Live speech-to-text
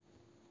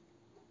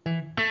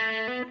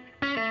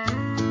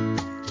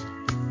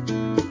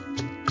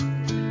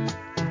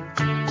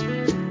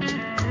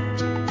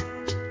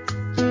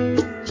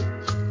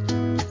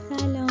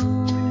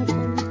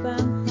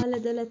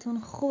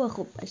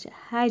خوب باشه،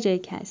 هر جایی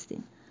که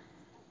هستیم.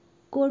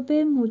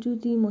 گربه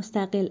موجودی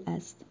مستقل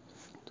است.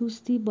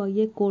 دوستی با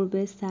یک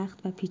گربه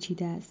سخت و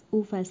پیچیده است.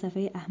 او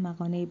فلسفه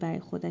احمقانه‌ای برای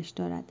خودش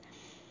دارد.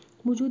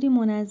 موجودی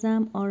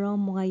منظم، آرام،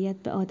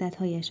 مقید به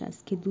عادتهایش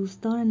است که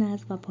دوستدار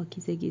نظم و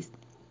پاکیزگی است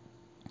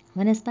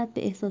و نسبت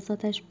به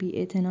احساساتش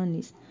بی‌اعتنا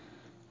نیست.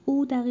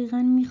 او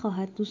دقیقاً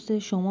می‌خواهد دوست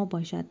شما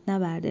باشد، نه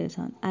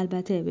برده‌تان،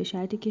 البته به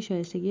شرطی که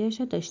شایستگی‌اش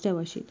را داشته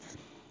باشید.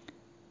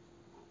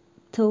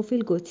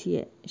 تئوفیل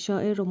گوتیه،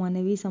 شاعر،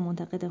 رمان‌نویس و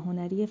منتقد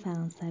هنری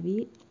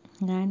فرانسوی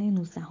قرن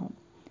 19.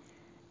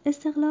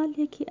 استقلال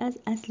یکی از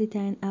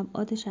اصلی‌ترین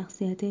ابعاد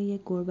شخصیت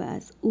یک گربه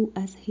است. او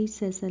از هیچ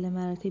سلسله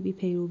مراتبی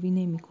پیروی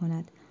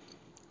نمی‌کند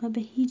و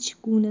به هیچ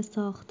گونه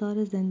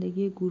ساختار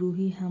زندگی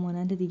گروهی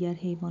همانند دیگر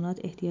حیوانات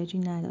احتیاجی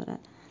ندارد.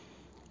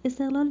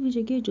 استقلال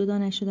ویژگی جدا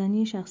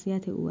نشدنی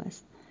شخصیت او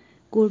است.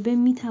 گربه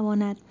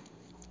می‌تواند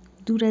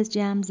دور از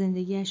جمع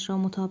زندگیش را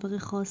مطابق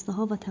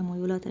خواسته‌ها و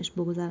تمایلاتش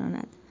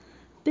بگذراند،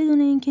 بدون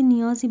اینکه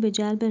نیازی به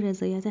جلب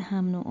رضایت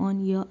هم‌نوعان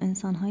یا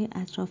انسان‌های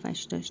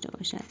اطرافش داشته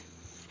باشد.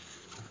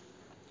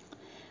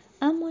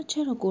 اما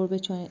چرا گربه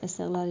چنین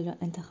استقلالی را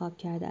انتخاب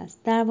کرده است؟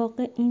 در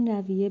واقع این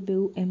رویه به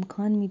او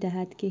امکان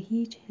می‌دهد که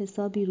هیچ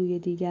حسابی روی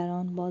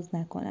دیگران باز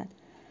نکند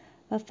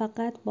و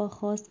فقط با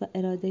خواست و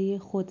اراده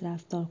خود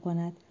رفتار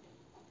کند،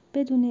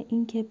 بدون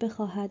اینکه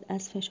بخواهد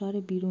از فشار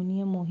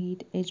بیرونی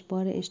محیط،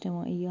 اجبار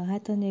اجتماعی یا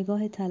حتی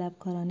نگاه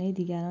طلبکارانه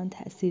دیگران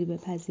تأثیر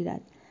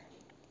بپذیرد.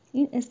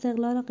 این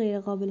استقلال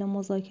غیرقابل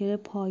مذاکره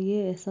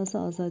پایه احساس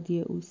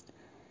آزادی اوست.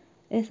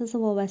 احساس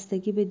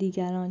وابستگی به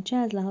دیگران، چه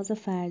از لحاظ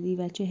فردی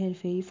و چه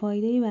حرفه‌ای،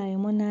 فایده‌ای برای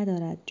ما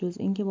ندارد جز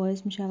اینکه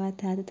باعث می‌شود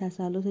تحت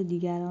تسلط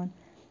دیگران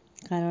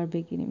قرار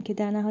بگیریم که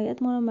در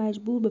نهایت ما را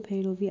مجبور به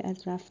پیروی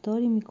از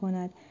رفتاری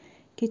می‌کند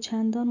که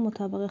چندان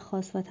مطابق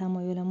خواست و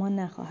تمایل ما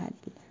نخواهد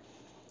بود.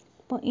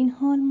 با این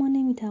حال ما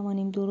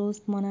نمی‌توانیم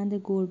درست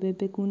مانند گربه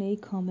به گونه‌ای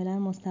کاملاً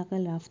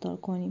مستقل رفتار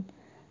کنیم،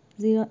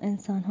 زیرا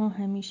انسان‌ها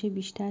همیشه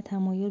بیشتر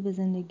تمایل به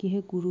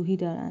زندگی گروهی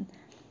دارند.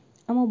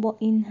 اما با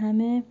این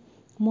همه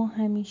ما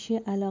همیشه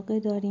علاقه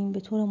داریم به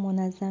طور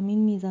منظم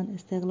میزان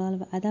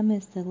استقلال و عدم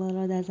استقلال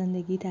را در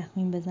زندگی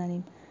تخمین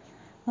بزنیم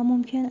و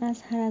ممکن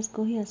است هر از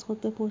گاهی از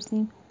خود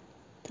بپرسیم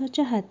تا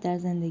چه حد در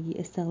زندگی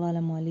استقلال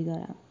مالی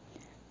دارم؟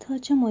 تا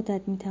چه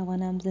مدت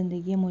میتوانم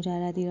زندگی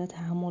مجردی را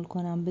تحمل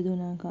کنم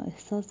بدون آنکه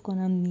احساس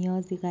کنم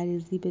نیازی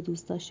غریزی به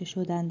دوست داشته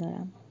شدن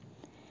دارم؟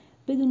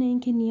 بدون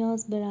اینکه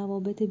نیاز به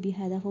روابط بی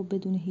هدف و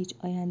بدون هیچ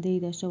آینده‌ای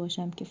داشته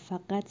باشم که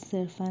فقط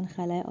صرفاً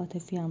خلأ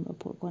عاطفی‌ام را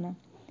پر کنم.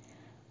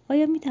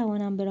 آیا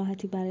میتوانم به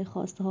راحتی برای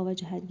خواسته‌ها و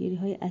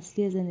جهتگیری‌های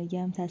اصلی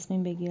زندگیم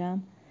تصمیم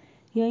بگیرم،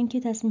 یا اینکه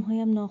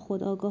تصمیم‌هایم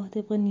ناخودآگاه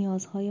طبق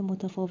نیازهای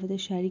متفاوت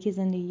شریک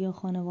زندگی یا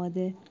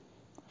خانواده،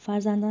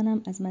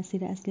 فرزندانم از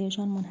مسیر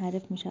اصلیشان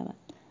منحرف می‌شوند؟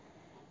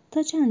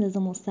 تا چه اندازه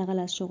مستقل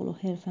از شغل و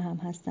حرفه هم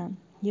هستم،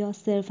 یا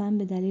صرفاً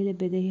به دلیل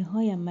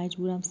بدهی‌هایم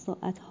مجبورم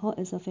ساعت‌ها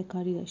اضافه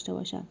کاری داشته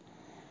باشم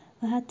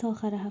و حتی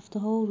آخر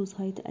هفته‌ها و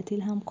روزهای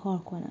تعطیل هم کار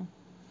کنم؟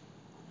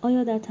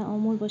 آیا در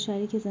تعامل با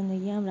شریک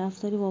زندگیم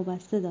رفتاری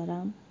وابسته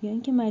دارم، یا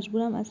اینکه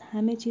مجبورم از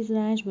همه چیز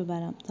رنج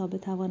ببرم تا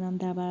بتوانم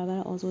در برابر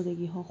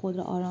آزردگی‌ها خود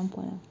را آرام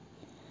کنم؟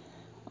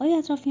 آیا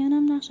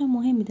اطرافیانم نقش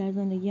مهمی در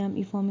زندگیم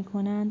ایفا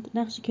می‌کنند،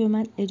 نقشی که به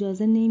من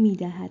اجازه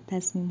نمی‌دهد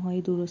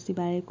تصمیم‌های درستی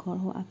برای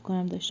کارها و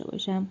افکارم داشته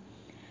باشم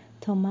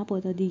تا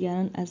مبادا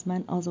دیگران از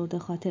من آزرده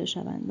خاطر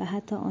شوند و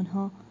حتی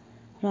آنها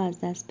را از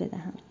دست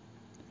بدهم؟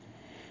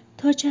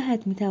 تا چه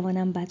حد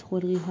می‌توانم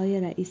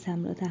بدخلقی‌های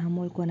رئیسم را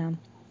تحمل کنم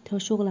تا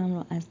شغلم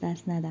را از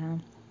دست ندهم،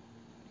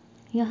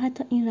 یا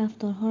حتی این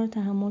رفتارها را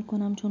تحمل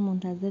کنم چون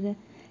منتظر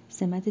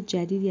سمت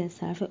جدیدی از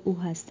طرف او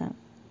هستم؟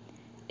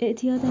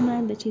 اعتیاد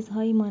من به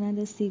چیزهایی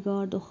مانند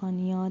سیگار،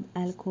 دخانیات،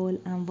 الکل،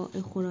 انواع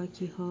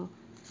خوراکی‌ها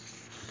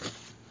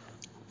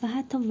و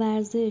حتی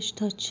ورزش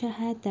تا چه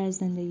حد در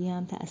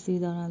زندگیم تأثیر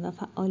دارند و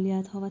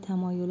فعالیت‌ها و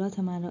تمایلات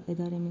من را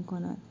اداره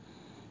می‌کنند؟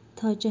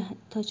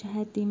 تا چه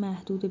حدی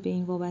محدود به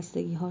این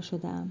وابستگی‌ها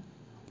شده‌ام؟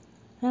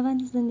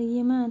 روند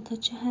زندگی من تا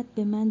چه حد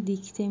به من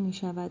دیکته می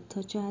شود؟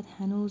 تا چه حد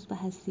هنوز به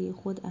هستی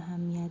خود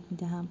اهمیت می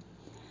دهم؟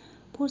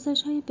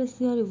 پرسش‌های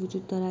بسیاری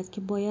وجود دارد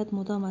که باید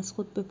مدام از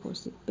خود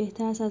بپرسید.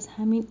 بهتر است از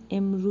همین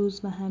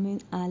امروز و همین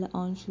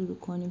الان شروع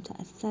کنیم تا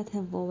از سطح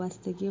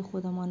وابستگی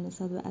خودمان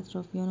نسبت به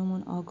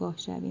اطرافیانمون آگاه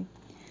شویم.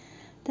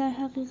 در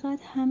حقیقت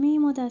همه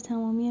ما در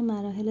تمامی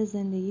مراحل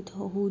زندگی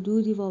تا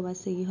حدودی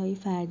وابستگی‌های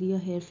فردی یا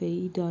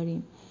حرفه‌ای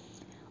داریم.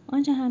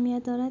 آنچه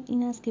اهمیت دارد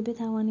این است که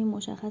بتوانیم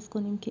مشخص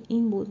کنیم که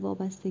این بود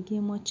وابستگی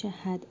ما چه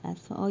حد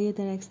است و آیا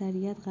در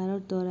اکثریت قرار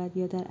دارد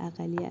یا در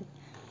اقلیت.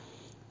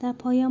 در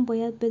پایان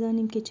باید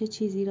بدانیم که چه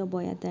چیزی را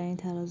باید در این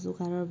ترازو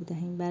قرار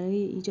بدهیم. برای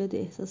ایجاد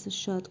احساس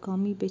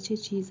شادکامی به چه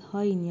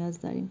چیزهایی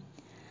نیاز داریم.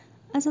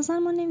 اساساً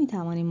ما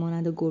نمیتوانیم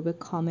مانند گربه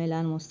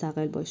کاملا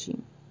مستقل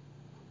باشیم،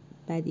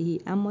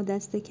 بدیهی، اما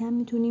دست کم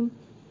میتونیم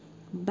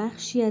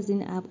بخشی از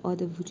این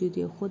ابعاد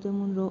وجودی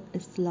خودمون رو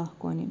اصلاح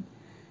کنیم،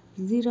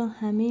 زیرا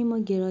همه ما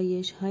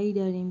گرایش هایی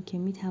داریم که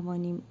می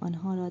توانیم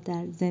آنها را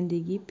در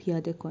زندگی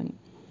پیاده کنیم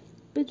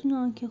بدون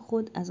آنکه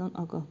خود از آن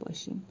آگاه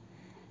باشیم.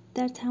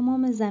 در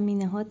تمام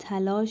زمینه‌ها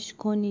تلاش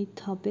کنید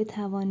تا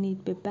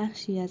بتوانید به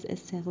بخشی از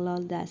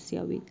استقلال دست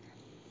یابید.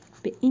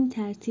 به این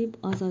ترتیب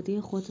آزادی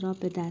خود را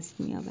به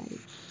دست می‌آورید.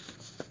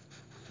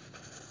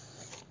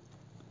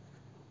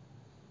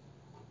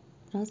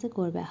 راز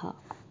گربه‌ها.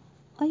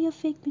 آیا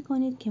فکر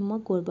می‌کنید که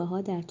ما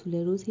گربه‌ها در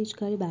طول روز هیچ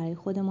کاری برای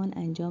خودمان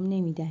انجام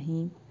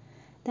نمی‌دهیم؟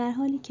 در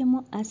حالی که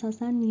ما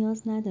اساساً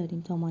نیاز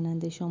نداریم تا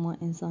مانند شما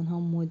انسان‌ها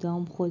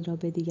مدام خود را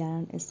به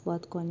دیگران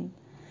اثبات کنیم.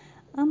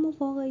 اما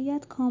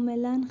واقعیت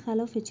کاملاً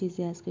خلاف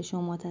چیزی است که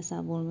شما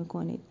تصور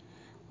می‌کنید.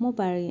 ما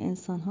برای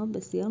انسان‌ها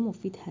بسیار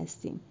مفید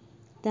هستیم.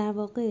 در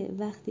واقع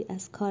وقتی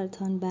از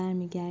کارتان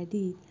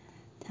برمیگردید،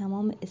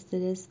 تمام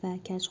استرس و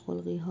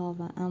کج‌خلقی‌ها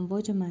و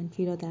امواج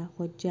منفی را در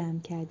خود جمع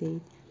کرده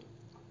اید.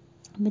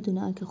 بدون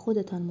آنکه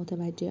خودتان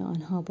متوجه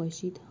آنها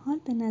باشید. حال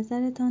به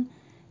نظرتان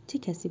چه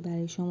کسی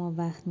برای شما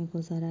وقت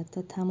می‌گذارد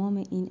تا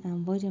تمام این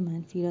امواج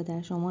منفی را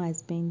در شما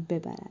از بین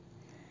ببرد؟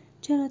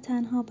 چرا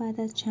تنها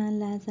بعد از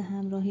چند لحظه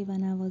همراهی و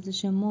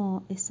نوازش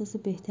ما احساس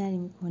بهتری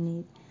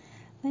می‌کنید؟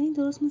 و این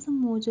درست مثل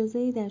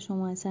معجزه‌ای در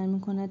شما اثر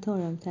می‌کند تا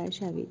آرام‌تر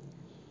شوید.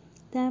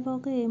 در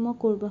واقع ما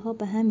گربه‌ها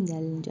به همین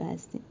دلیل اینجا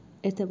هستیم.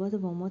 ارتباط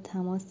با ما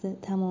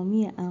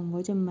تمامی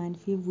امواج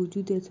منفی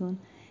وجودتون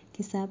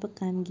که سبب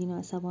غمگین و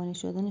عصبانی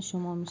شدن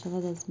شما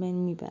می‌شود از بین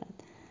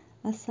می‌برد.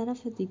 از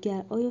طرف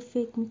دیگر آیا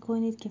فکر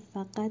می‌کنید که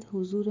فقط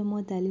حضور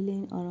ما دلیل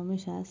این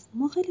آرامش است؟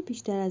 ما خیلی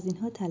بیشتر از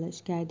اینها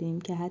تلاش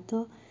کردیم که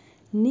حتی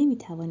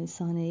نمی‌توانید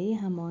صانعی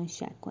هم آن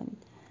شک کنید.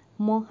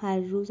 ما هر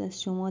روز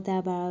از شما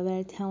در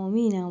برابر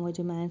تمامی این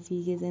امواج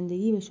منفی که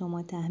زندگی به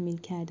شما تحمیل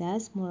کرده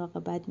است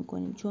مراقبت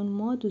می‌کنیم، چون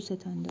ما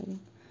دوستتان داریم.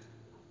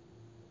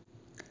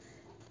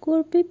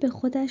 گربه به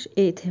خودش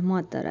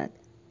اعتماد دارد.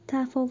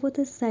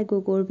 تفاوت سگ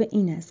و گربه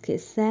این است که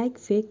سگ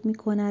فکر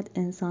می‌کند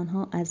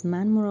انسان‌ها از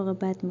من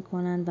مراقبت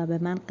می‌کنند و به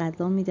من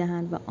غذا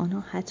می‌دهند و آنها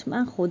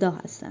حتما خدا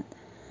هستند.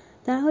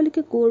 در حالی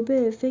که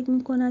گربه فکر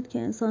می‌کند که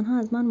انسان‌ها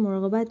از من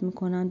مراقبت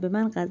می‌کنند، به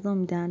من غذا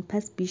می‌دهند،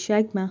 پس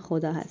بیشک من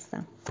خدا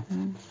هستم.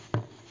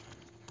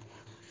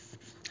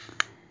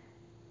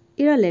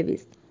 ایرا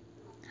لویس.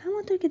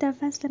 همانطور که در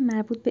فصل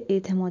مربوط به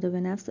اعتماد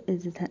به نفس و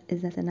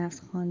عزت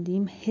نفس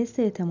خواندیم، حس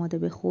اعتماد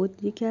به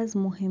خود یکی از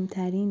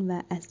مهمترین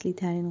و اصلی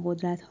ترین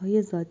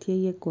قدرت‌های ذاتی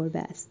یک گربه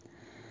است.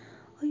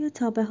 آیا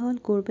تا به حال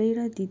گربه‌ای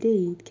را دیده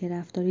اید که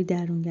رفتاری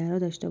درونگرا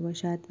داشته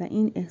باشد و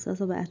این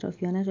احساس را به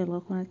اطرافیانش القا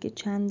کند که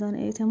چندان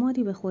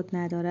اعتمادی به خود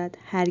ندارد؟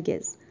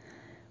 هرگز.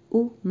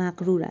 او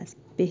مغرور است،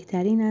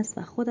 بهترین است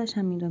و خودش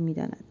هم این را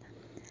می‌داند.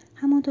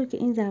 همانطور که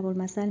این ضرب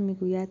المثل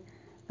می‌گوید،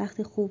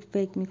 وقتی خوب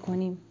فکر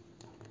می‌کنیم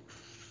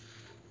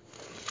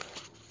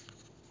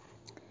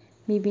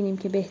می‌بینیم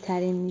که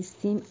بهترین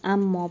نیستیم،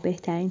 اما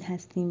بهترین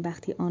هستیم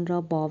وقتی آن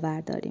را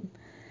باور داریم.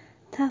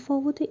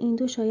 تفاوت این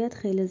دو شاید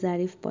خیلی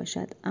ظریف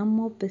باشد،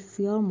 اما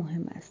بسیار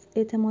مهم است.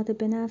 اعتماد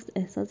به نفس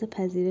احساس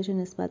پذیرش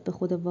نسبت به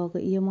خود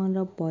واقعیمان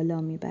را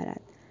بالا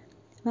می‌برد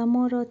و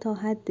ما را تا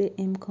حد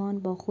امکان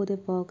با خود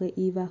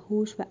واقعی و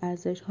هوش و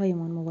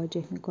ارزش‌هایمان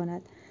مواجه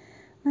می‌کند.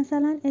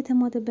 مثلا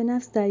اعتماد به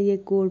نفس در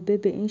یک گربه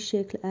به این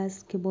شکل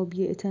است که با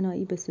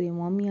بی‌اعتنایی به سوی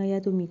ما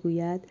می‌آید و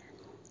می‌گوید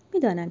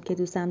می‌دانم که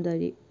دوستم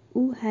داری.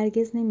 او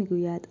هرگز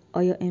نمی‌گوید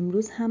آیا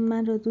امروز هم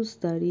من را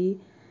دوست داری؟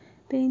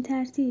 به این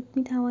ترتیب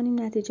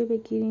می‌توانیم نتیجه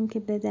بگیریم که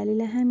به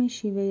دلیل همین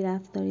شیوه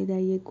رفتاری در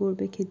یک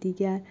گربه که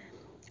دیگر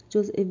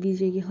جزء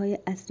ویژگی‌های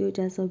اصلی و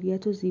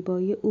جذابیت و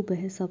زیبایی او به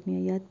حساب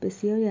می‌آید،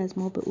 بسیاری از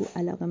ما به او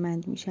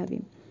علاقه‌مند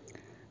می‌شویم.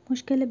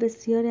 مشکل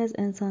بسیاری از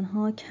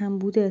انسان‌ها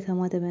کمبود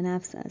اعتماد به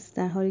نفس است،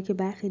 در حالی که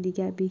برخی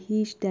دیگر به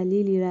هیچ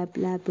دلیلی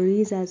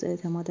لبریز از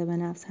اعتماد به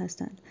نفس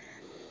هستند.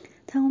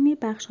 تمامی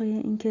بخش‌های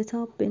این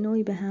کتاب به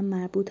نوعی به هم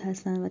مربوط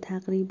هستند و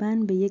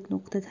تقریباً به یک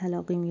نقطه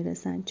تلاقی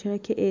می‌رسند، چرا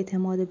که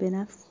اعتماد به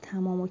نفس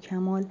تمام و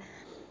کمال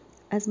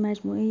از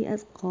مجموعه‌ای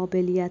از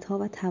قابلیت‌ها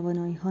و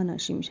توانایی‌ها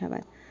ناشی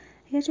می‌شود.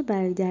 اگرچه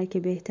برای درک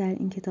بهتر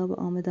این کتاب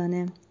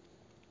عامدانه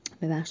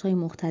به بخش‌های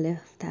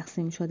مختلف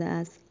تقسیم شده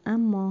است،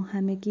 اما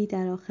همگی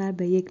در آخر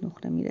به یک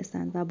نقطه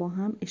می‌رسند و با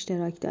هم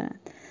اشتراک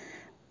دارند.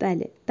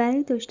 بله،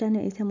 برای داشتن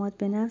اعتماد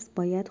به نفس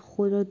باید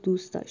خود را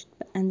دوست داشت،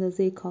 به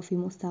اندازه کافی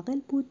مستقل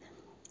بود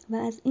و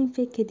از این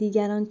فکر که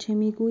دیگران چه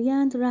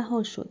میگویند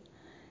رها شد.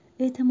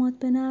 اعتماد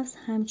به نفس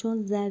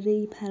همچون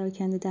ذره‌ای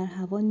پراکنده در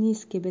هوا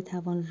نیست که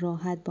بتوان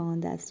راحت به آن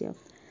دست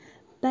یافت،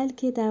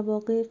 بلکه در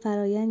واقع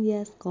فرایندی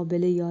است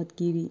قابل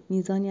یادگیری،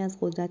 میزانی از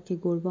قدرت که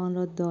گربه آن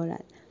را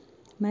دارد،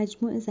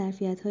 مجموع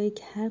ظرفیت‌هایی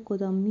که هر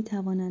کدام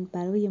می‌توانند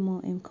برای ما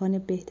امکان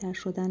بهتر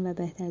شدن و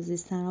بهتر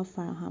زیستن را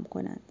فراهم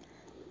کنند.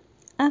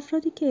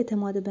 افرادی که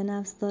اعتماد به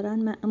نفس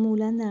دارند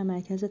معمولاً در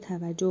مرکز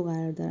توجه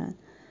قرار دارند،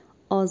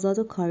 آزاد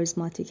و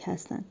کاریزماتیک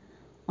هستند.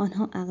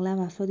 آنها اغلب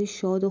افرادی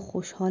شاد و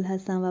خوشحال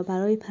هستند و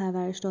برای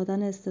پرورش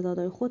دادن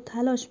استعدادهای خود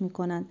تلاش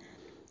می‌کنند.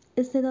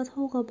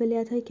 استعدادها و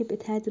قابلیت‌هایی که به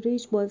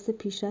تدریج باعث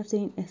پیشرفت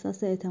این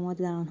احساس اعتماد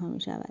در آنها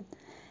می‌شود.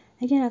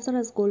 اگر رفتار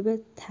از گربه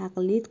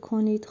تقلید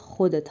کنید،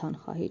 خودتان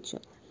خواهید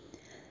شد.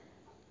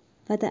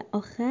 و در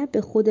آخر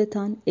به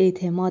خودتان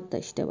اعتماد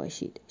داشته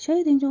باشید.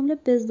 شاید این جمله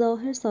به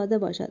ظاهر ساده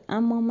باشد،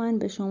 اما من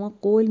به شما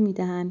قول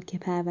می‌دهم که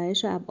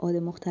پرورش ابعاد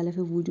مختلف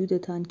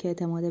وجودتان که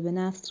اعتماد به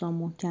نفس را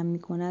محکم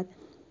می‌کند،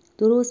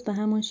 درست به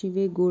همان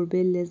شیوه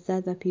گربه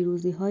لذت و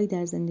پیروزی‌هایی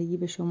در زندگی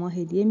به شما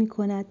هدیه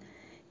می‌کند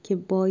که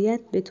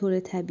باید به طور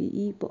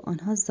طبیعی با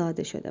آنها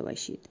زاده شده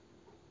باشید.